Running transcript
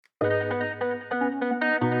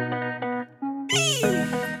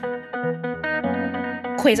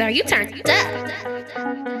QuaXaR, you turned up.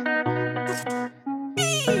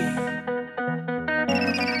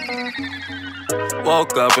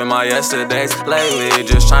 Woke up in my yesterdays, lately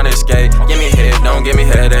just tryna escape. Give me head, don't give me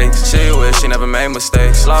headaches. She wish she never made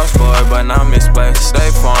mistakes. Lost boy, but now misplaced. Stay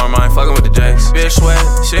farm, I ain't fucking with the Jakes. Bitch sweat,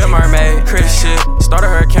 she a mermaid. Chris shit, start a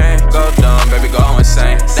hurricane. Go dumb, baby, go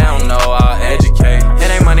insane. They don't know, I'll educate. It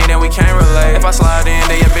ain't money, then we can't relate. If I slide in,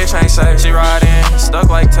 then your bitch ain't safe. She ride in, stuck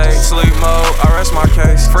like tape. Sleep mode, I rest my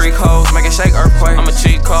case. Freak hoes, make it shake earthquake. I'm a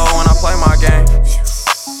cheat code when I play my game.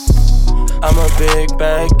 I'm a big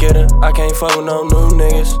bag getter, I can't fuck with no new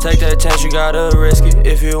niggas. Take that chance, you gotta risk it.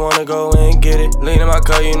 If you wanna go and get it. Lean in my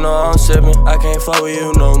cup, you know I'm sippin'. I can't fuck with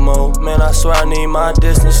you no more. Man, I swear I need my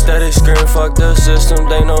distance. Steady scream, fuck the system.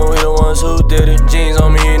 They know we the ones who did it. Jeans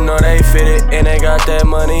on me, you know they fit it. And they got that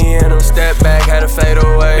money in them. Step back, had to fade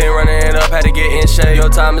away. Been running it up, had to get in shape. Your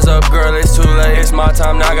time is up, girl, it's too late. It's my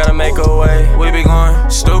time, now I gotta make a way. We be going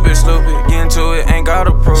stupid, get into it, ain't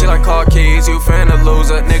gotta prove. She like car keys, you finna lose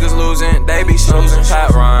it. Niggas losing, they be snoozing.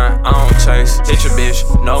 Pat Ryan, I don't chase. Hit your bitch,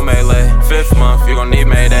 no melee. 5th month, you gon' need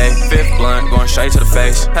Mayday. 5th blunt, going straight to the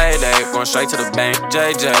face. Payday, going straight to the bank.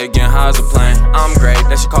 JJ, getting high as a plane. I'm great,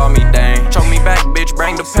 they should call me Dane. Choke me back, bitch,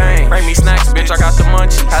 bring the pain. Bring me snacks, bitch, I got the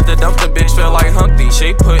munchies. Had to dump the bitch, feel like Humpty.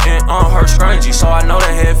 She puttin' on her scrunchie, so I know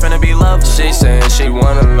that head finna be lovely. She sayin' she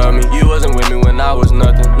wanna love me. You wasn't with me when I was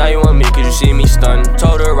nothing. Now you want me cause you see me stuntin'.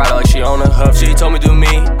 Told her ride like she on a huff. She told me do me,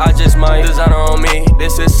 I just might. Designer on me,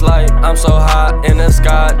 this is slight. I'm so high in the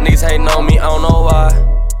sky, niggas hating on me, I don't know why.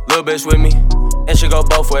 Little bitch with me, and she go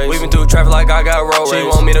both ways. Weaving through traffic like I got road rage. She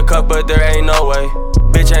want me to cut, but there ain't no way.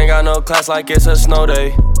 Bitch ain't got no class like it's a snow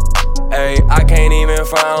day. Ayy, I can't even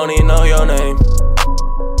front, I don't even know your name.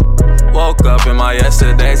 Woke up in my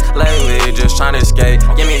yesterdays, lately just tryna escape.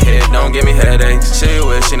 Give me head, don't give me headaches. She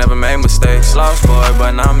wish she never made mistakes. Lost boy,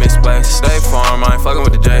 but now misplaced. Stay farm, I ain't fucking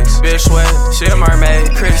with the Jakes. Bitch sweat, she a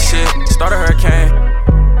mermaid. Chris shit, start a hurricane.